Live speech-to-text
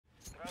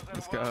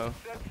go.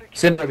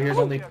 Sitting over here is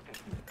only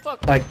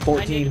Fuck. like I need to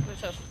 14.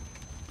 push up.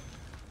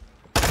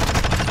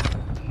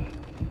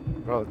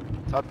 Bro,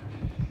 top.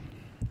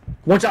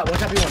 One shot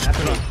B1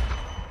 after me.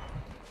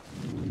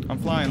 I'm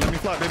flying. Let me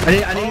fly,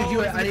 baby. I need to do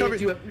it. I need to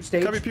do it.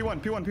 Stage. Copy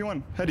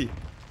P1. Heady.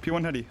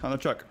 P1 heady on the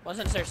truck. One's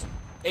on the stairs.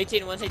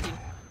 18, one's 18.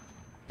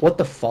 What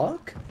the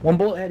fuck? One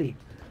bullet, Eddie.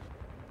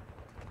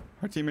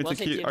 Our teammate's Once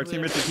a they keep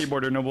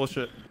keyboarder. No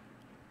bullshit.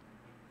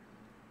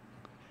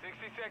 60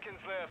 seconds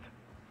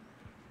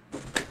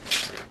left.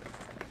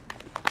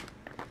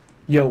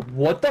 Yo,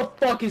 what the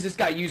fuck is this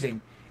guy using?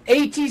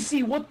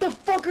 ATC, what the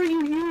fuck are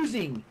you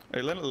using?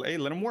 Hey, let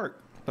him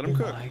work. Let him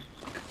cook. My-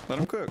 Let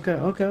him cook.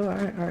 Okay, all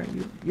right.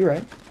 You're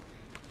right.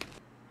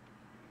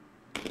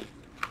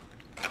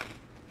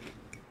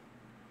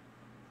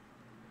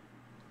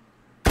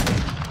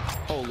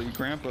 Holy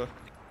grandpa.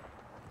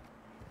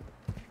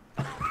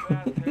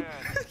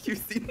 You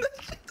seen that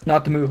shit?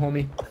 Not the move,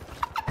 homie. 30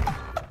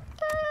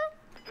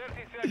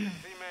 seconds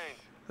remain.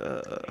 The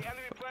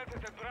enemy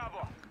planted at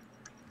Bravo.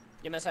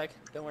 Give me a sec.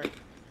 Don't worry.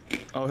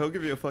 Oh, he'll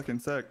give you a fucking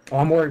sec. Oh,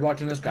 I'm worried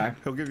watching this guy.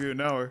 He'll give you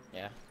an hour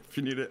Yeah. if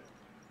you need it.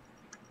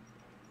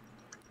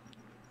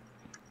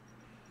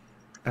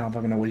 I don't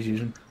fucking know what he's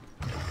using.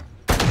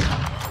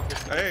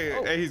 Hey,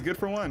 hey, he's good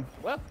for one.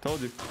 Well,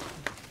 Told you.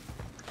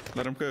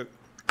 Let him cook.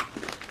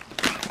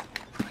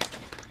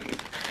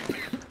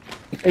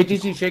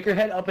 ATC, shake your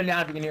head up and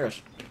down if you can hear us.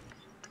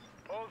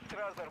 All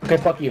Strasser, Okay,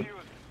 fuck you.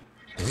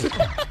 you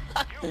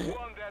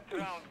won that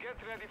round. Get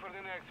ready for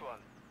the next one.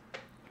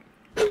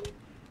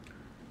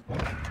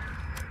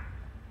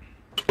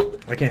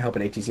 I can't help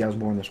it, ATC. I was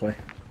born this way.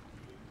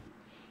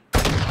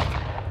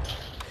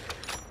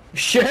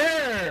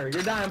 Sure,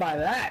 you're dying by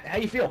that. How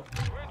you feel?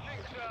 Switching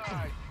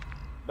sides.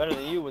 Better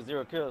than you with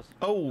 0 kills.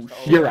 Oh,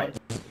 You're right.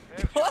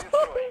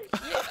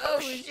 oh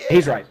shit.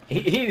 He's right.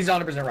 He's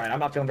 100% right. I'm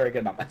not feeling very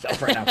good about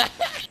myself right now.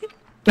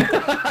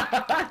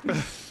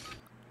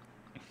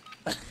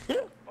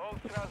 All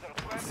Strasser,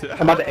 planted.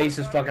 I'm about to ace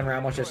this fucking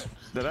round. Watch this.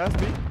 that ass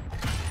beat.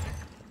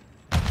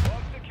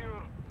 All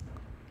secure.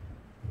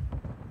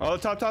 Oh,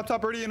 top,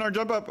 already in our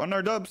jump up on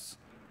our dubs.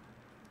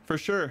 For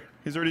sure.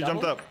 He's already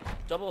jumped Double?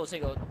 up. Double or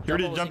single? He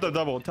already Double or jumped up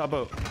single? double, top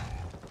boat.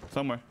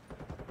 Somewhere.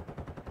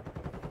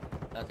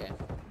 Okay.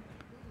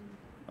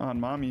 On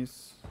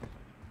mommy's.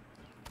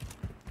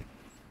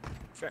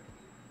 Sure.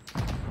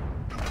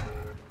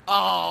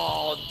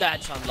 Oh,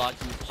 that's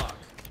unlucky. Fuck.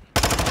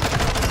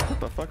 What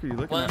the fuck are you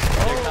looking One. at?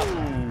 Oh.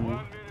 1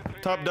 minute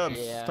Top remaining. dubs,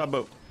 Yeah. top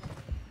boat.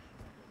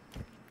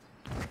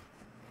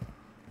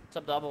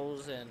 Some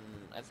doubles and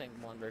I think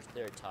one versus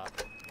their top.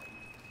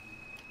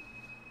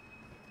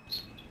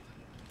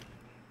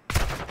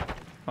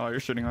 Oh, you're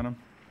shitting on him.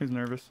 He's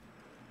nervous.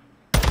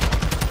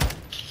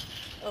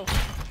 Oh.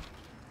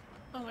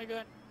 Oh my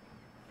god.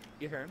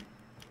 You heard him?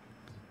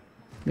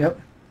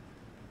 Yep.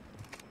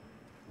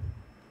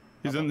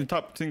 He's in the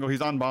top single.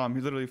 He's on bomb.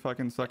 He's literally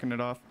fucking sucking it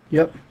off.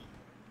 Yep.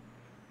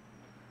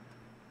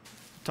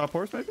 Top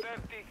horse, maybe? 30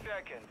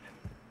 seconds.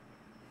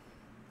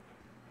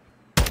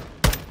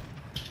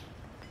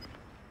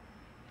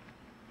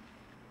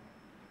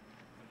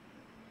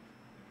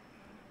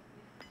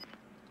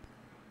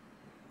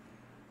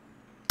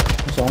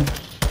 That's on.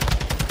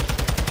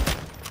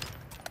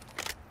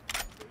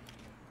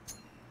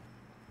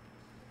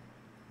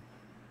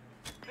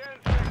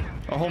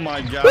 Oh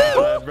my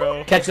god,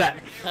 bro. Catch that.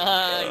 Nice,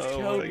 Oh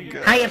my Kobe.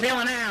 god. How you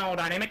feeling now,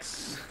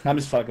 Dynamics? I'm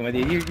just fucking with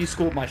you. You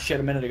schooled my shit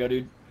a minute ago,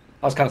 dude.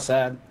 I was kind of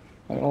sad.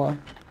 Not gonna lie.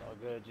 All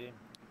good, G.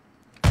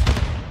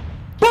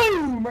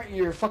 Boom! Right in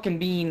your fucking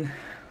bean.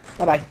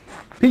 Bye bye.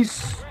 Peace.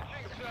 Switching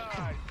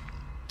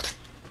sides.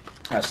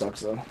 That sucks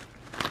though.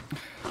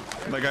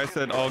 Like I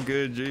said, all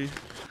good, G.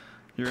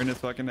 You're in his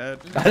fucking head.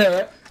 I know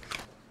it.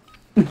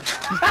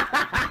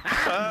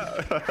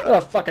 What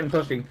a fucking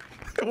pussy.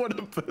 What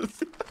a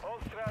pussy. All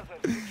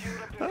Strasser, secure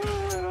the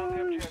position around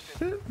the Oh, objective.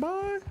 shit,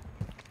 boy.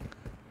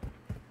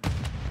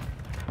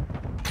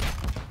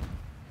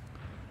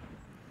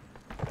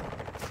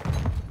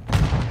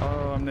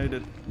 Oh, I'm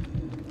naded.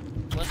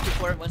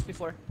 Once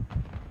before.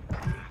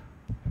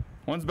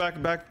 One's back,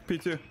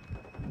 P2.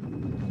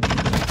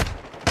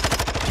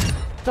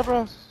 Top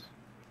Ross.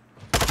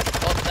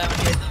 Oh, that one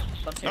here.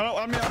 Bumps here. No,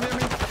 on me.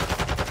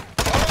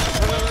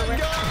 Oh my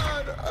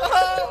god!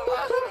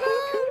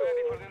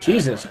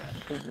 Jesus.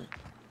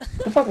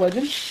 What the fuck,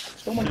 legend?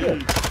 Stole my kill.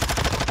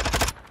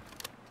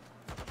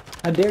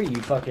 How dare you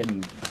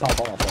fucking pop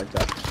off like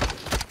that?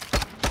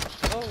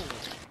 Oh.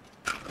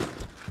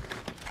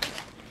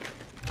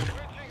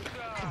 Switching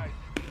sides.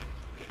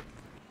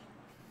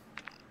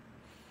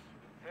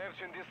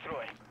 Search and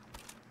destroy.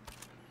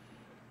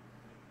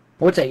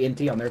 I would say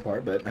NT on their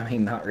part, but I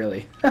mean, not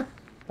really.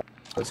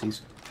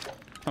 Pussies.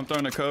 I'm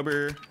throwing a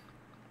Cobra. Strasser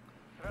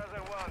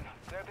 1,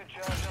 set in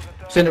charge of the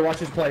tower. Cinder, watch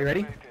this play.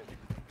 Ready? You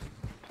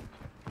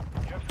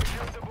have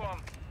secured the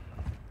bomb.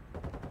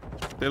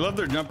 They love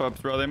their jump ups,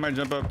 bro. They might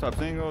jump up top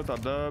single,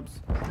 top dubs.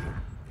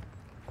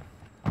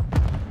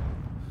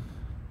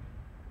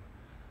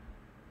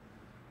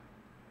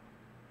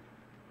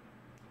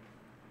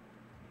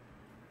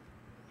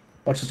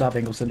 Watch the top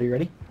angle, Cinder. You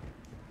ready?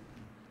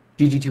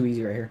 GG too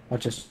easy right here.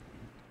 Watch this.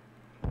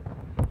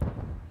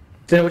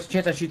 Cinder, what's the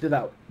chance I shoot through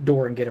that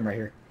door and get him right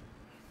here?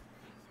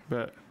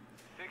 Bet.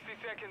 60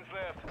 seconds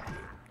left.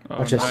 Oh,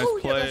 Watch this. nice Oh,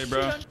 yeah, play, that's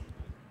bro. shit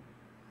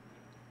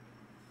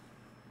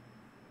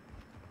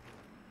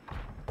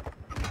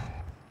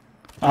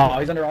Oh,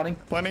 he's under awning.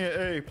 Planning it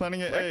A,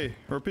 planning it A.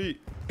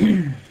 Repeat.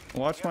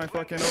 Watch my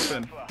fucking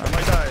open. I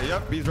might die.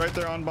 Yep, he's right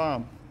there on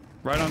bomb.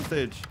 Right on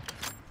stage.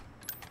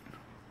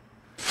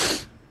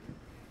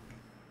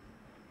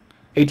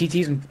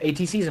 ATC's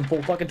in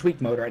full fucking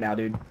tweak mode right now,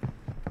 dude.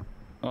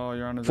 Oh,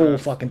 you're on his Full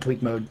ass. fucking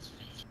tweak mode.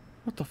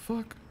 What the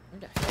fuck? on.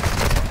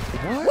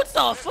 What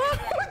the fuck?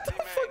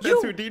 That's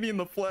You- Houdini in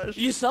the flesh.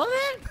 You saw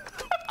that?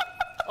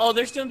 Oh,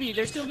 there's still B.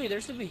 There's still B.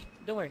 There's still B.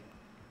 Don't worry.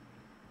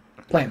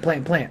 Plant. We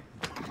have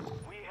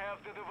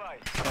the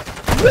device.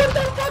 What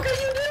the fuck are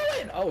you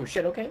doing? Oh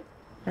shit, okay.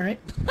 Alright.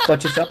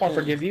 Clutch this up, I'll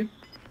forgive you.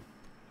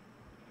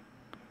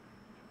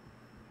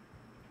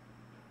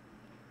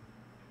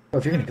 Oh,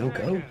 if you're gonna go,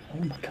 go. Oh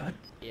my god.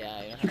 Yeah, I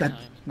don't You have got- time.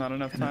 Not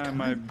enough time,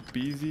 my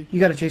beezy. You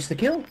gotta chase the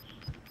kill.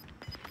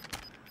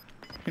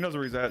 He knows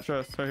where he's at.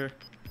 Trust, right here.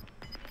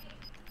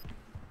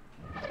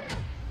 We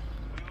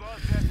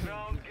lost that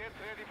round. Get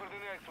ready for the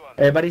next one.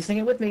 Everybody sing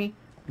it with me.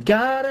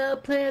 Gotta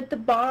plant the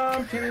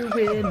bomb to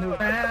win the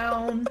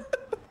round.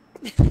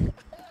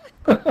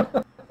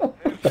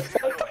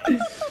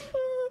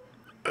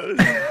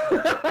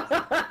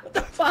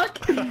 The fuck?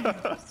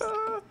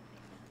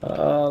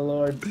 Oh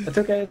lord. It's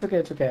okay, it's okay,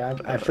 it's okay.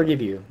 I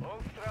forgive you.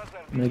 Ultras are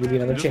I'm gonna give you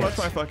another Just watch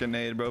chance. my fucking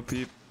nade, bro,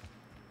 peep.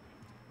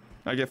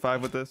 I get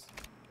 5 with this.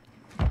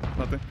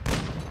 Nothing.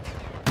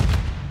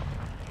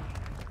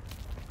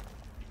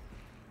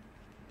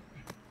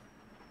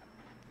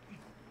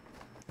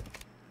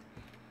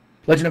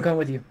 Legend, I'm coming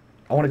with you.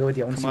 I wanna go with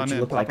you. I wanna see Come what on you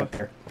in, look like Papa. up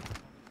there.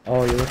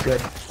 Oh, you look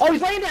good. Oh,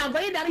 he's laying down,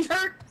 he's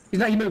hurt! He's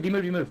not, he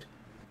moved.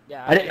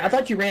 Yeah. I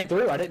thought you ran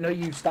through. I didn't know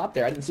you stopped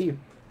there. I didn't see you.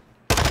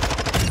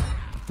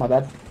 My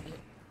bad.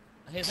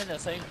 He's in the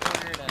same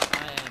corner that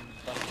I am.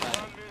 But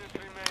 1 minute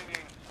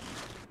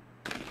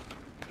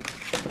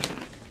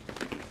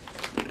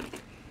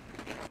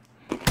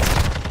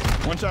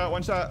remaining.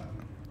 One shot.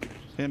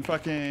 In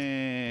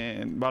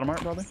fucking bottom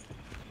art, probably.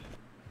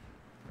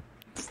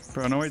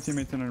 Bro, no way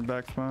teammates in our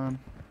back spawn.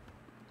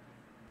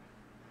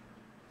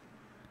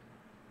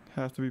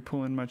 Have to be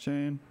pulling my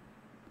chain.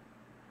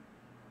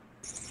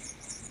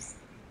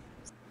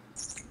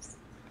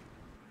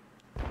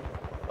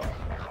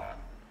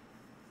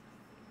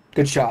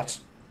 Good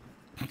shots.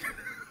 30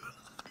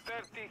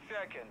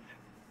 seconds.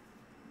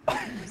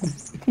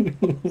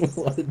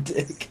 What a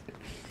dick.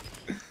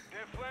 They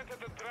planted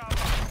the drama.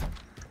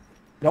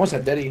 You almost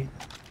had Diddy.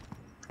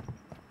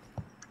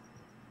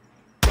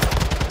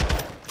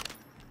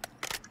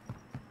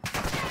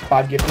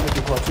 Five gifting with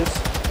your clutches.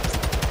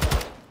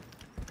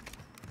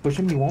 Push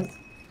him, you won't.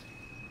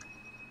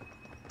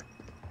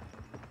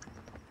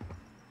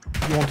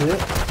 You won't do it.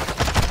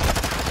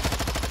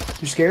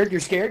 You're scared?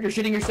 You're scared? You're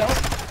shitting yourself?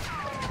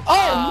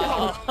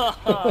 Oh no!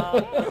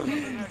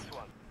 The next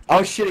one. I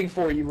was shitting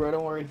for you, bro.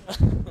 Don't worry.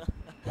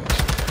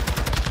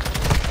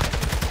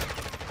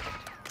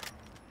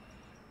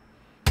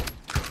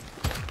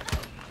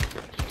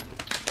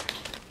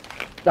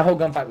 That whole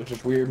gunfight was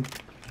just weird.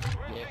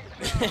 yeah.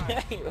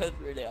 It was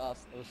really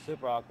off. It was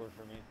super awkward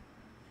for me.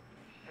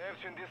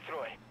 Search and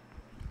destroy.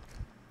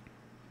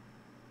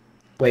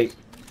 Wait.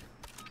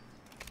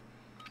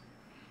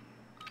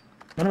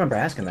 I don't remember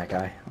asking that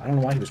guy. I don't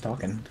know why he was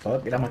talking.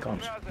 Fuck, get out of my comms.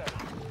 Brother,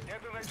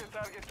 get the next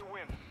target to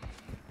win.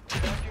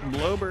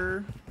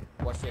 Blober.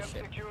 Watch this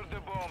shit. Secure the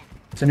bomb.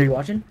 Cinder, you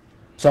watching?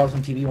 Saw it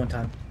on TV one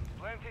time.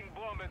 Planting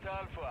bomb at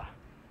Alpha.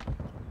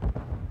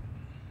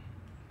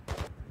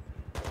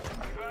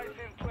 Device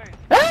in place.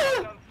 Ah!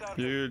 Done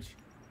started. Huge.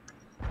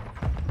 Oh,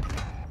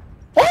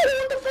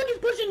 what the fuck is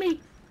pushing me?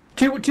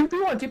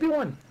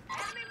 2P1.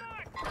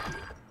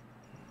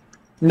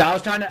 No, I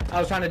was trying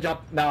to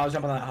jump. No, I was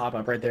jumping on that hop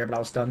up right there, but I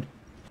was stunned.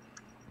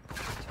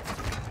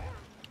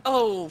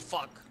 Oh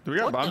fuck. Do we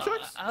got What bomb the-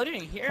 checks? I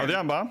didn't hear. Are him. they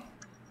on bomb?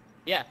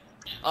 Yeah.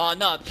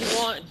 No.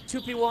 P1,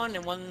 2P1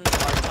 and 1 our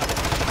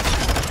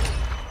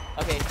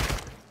top. Okay.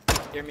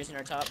 They're missing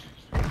our top.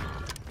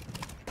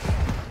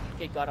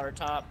 Okay, got our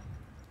top.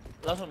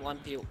 Last one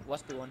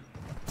what's P1?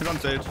 He's on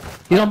stage.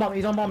 He's on bomb.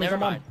 He's on bomb. Never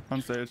he's on mind. bomb.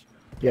 On stage.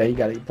 Yeah, you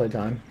got it. You play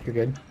time. You're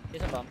good.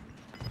 He's a bomb.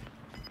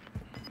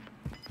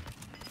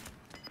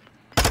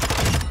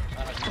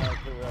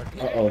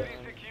 Uh-oh.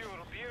 Secure.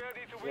 Be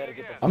ready to win gotta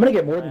get again. I'm gonna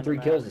get more than 3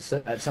 kills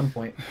at some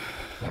point.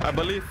 I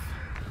believe.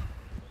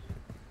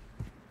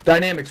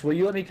 Dynamics, will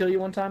you let me kill you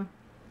one time?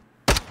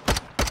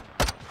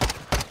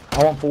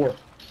 I want 4.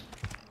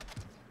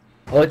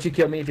 I'll let you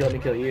kill me if you let me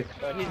kill you.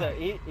 But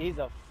he's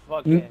a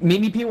fucking.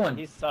 Meet me P1.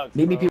 He sucks.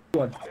 Meet me bro.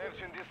 P1.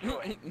 Search and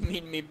destroy.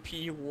 Meet me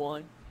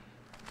P1.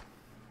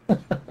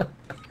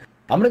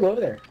 I'm gonna go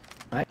over there.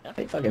 I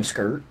fucking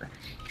skirt.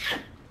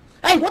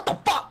 Hey, what the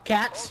fuck,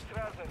 cats?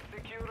 Ultras,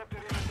 secure a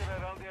perimeter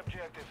around the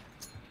objective.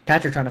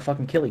 Cats are trying to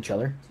fucking kill each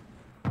other.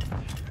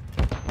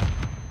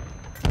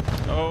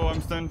 Oh,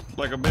 I'm stunned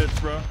like a bitch,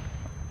 bro.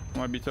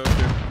 Might be toasted.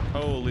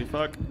 Holy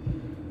fuck.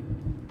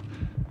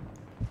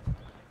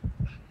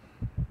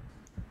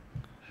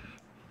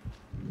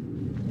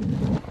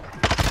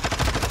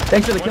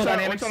 Thanks for the One kill, shot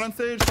Dynamics. on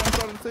stage. One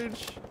shot on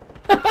stage.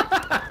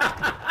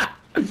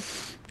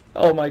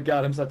 Oh my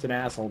god, I'm such an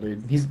asshole,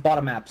 dude. He's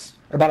bottom maps.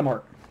 Or bottom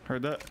arc.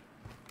 Heard that.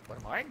 What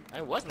a mark?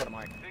 I was what a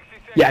mark. 60 seconds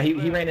Yeah, he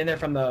left. ran in there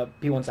from the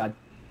P1 side.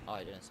 Oh,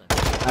 I didn't say.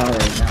 I don't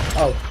really know.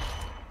 Oh.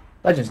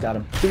 Legends got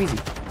him. Too easy.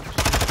 You've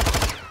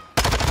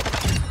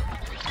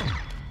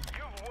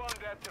won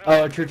that Oh,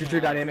 round. true,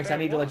 Dynamics. I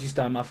need to let you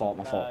stun. My fault.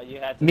 You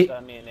had to Me-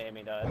 stun me and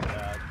Amy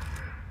died.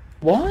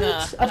 What?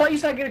 Nah. I thought you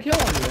said get a kill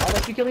on you. I'll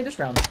let you kill me this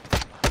round.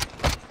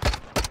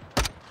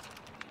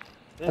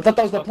 I thought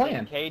that was the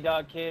plan.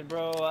 K-Dog kid,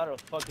 bro. How the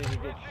fuck did he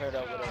get paired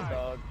up with a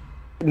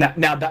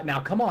dog? Now,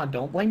 come on.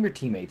 Don't blame your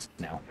teammates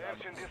now.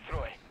 Search and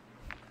destroy.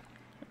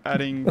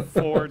 Adding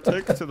 4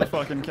 ticks to the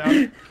fucking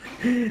count.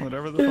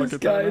 Whatever the fuck This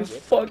it's guy's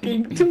at.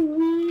 fucking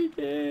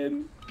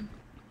tweaking.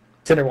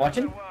 Cinder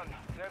watching? One.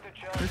 Set the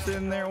charge. You're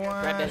sitting there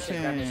Grab that shit,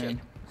 grab that shit.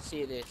 watching.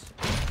 See this.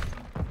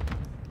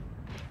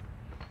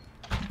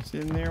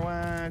 Sitting there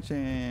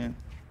watching.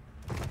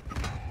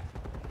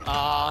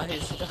 Ah,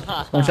 his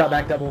shot. One shot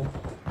back double.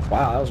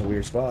 Wow, that was a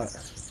weird spot.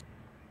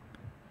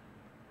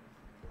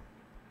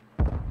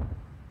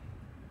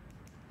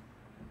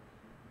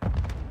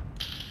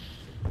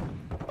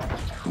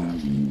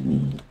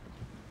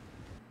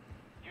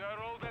 You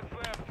are all that's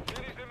left.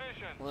 Finish the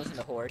mission. Listen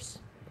to horse.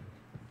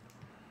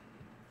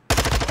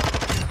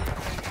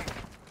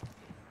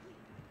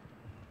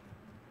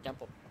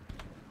 Jump up.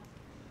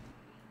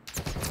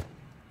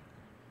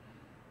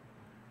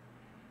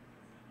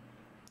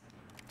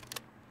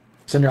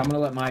 Cinder, I'm gonna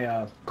let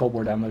my cold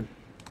war download.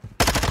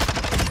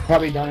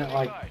 Probably done at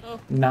like Oh.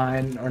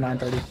 9 or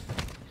 9:30.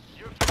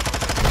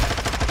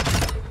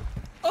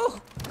 Oh!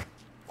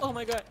 Oh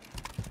my god.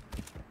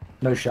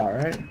 No shot,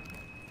 right?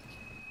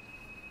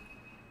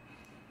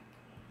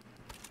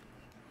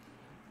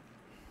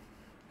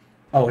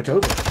 Oh, it's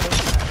over.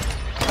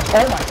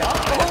 Oh my god!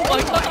 Oh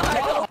my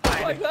god!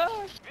 Oh my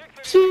god!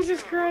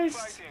 Jesus Christ!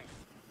 Fighting.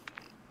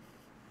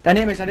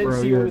 Dynamics, I didn't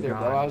Bro, see you you're over a there, bro.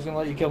 god. I was gonna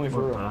let you kill me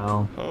for real.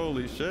 Wow.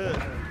 Holy shit.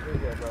 You're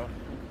good, bro.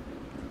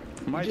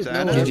 My You just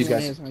dad know GG's, what is.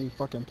 guys. it is, you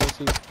fucking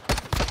pussy.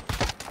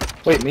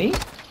 Wait, me?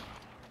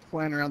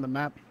 Flying around the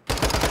map.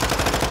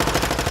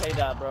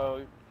 K-Dog,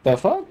 bro. The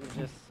fuck?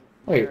 You just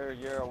Wait.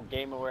 your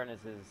game awareness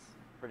is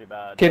pretty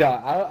bad. Kid,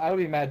 I would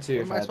be mad too.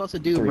 What if am I I had supposed to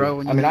do, 3. bro,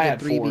 when I you mean, I get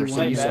had 4, 3v1 so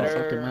Play you saw saw. fucking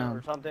better or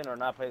round. something, or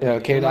not play the Yeah,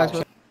 game.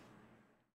 K-Dog.